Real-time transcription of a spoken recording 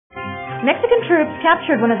Mexican troops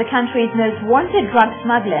captured one of the country's most wanted drug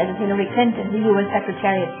smugglers as Hillary Clinton, the U.S.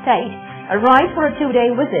 Secretary of State, arrived for a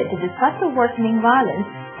 2-day visit to discuss the worsening violence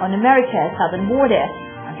on America's southern border.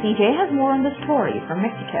 And CJ has more on the story from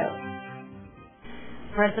Mexico.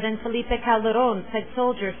 President Felipe Calderon said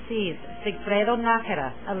soldiers seized Sigifredo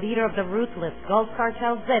Najera, a leader of the ruthless Gulf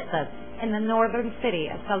cartel Zetas, in the northern city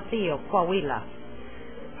of Saltillo, Coahuila.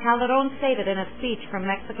 Calderon stated in a speech from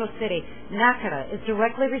Mexico City, Najera is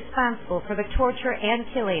directly responsible for the torture and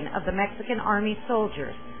killing of the Mexican Army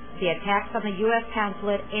soldiers, the attacks on the U.S.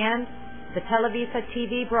 consulate, and the Televisa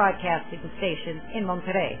TV broadcasting stations in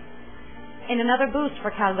Monterrey. In another boost for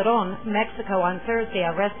Calderon, Mexico on Thursday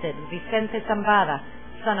arrested Vicente Zambada,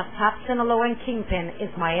 son of top Sinaloan kingpin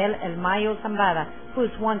Ismael El Mayo Zambada, who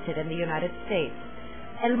is wanted in the United States.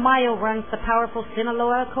 El Mayo runs the powerful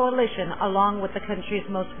Sinaloa coalition along with the country's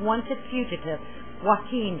most wanted fugitive,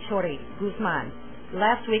 Joaquin, Shorty, Guzman.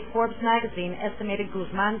 Last week, Forbes Magazine estimated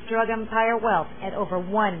Guzman's drug empire wealth at over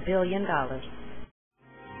 $1 billion.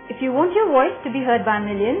 If you want your voice to be heard by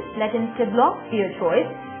millions, let Instablogs be your choice.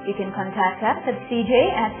 You can contact us at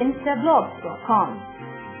cj@instablogs.com.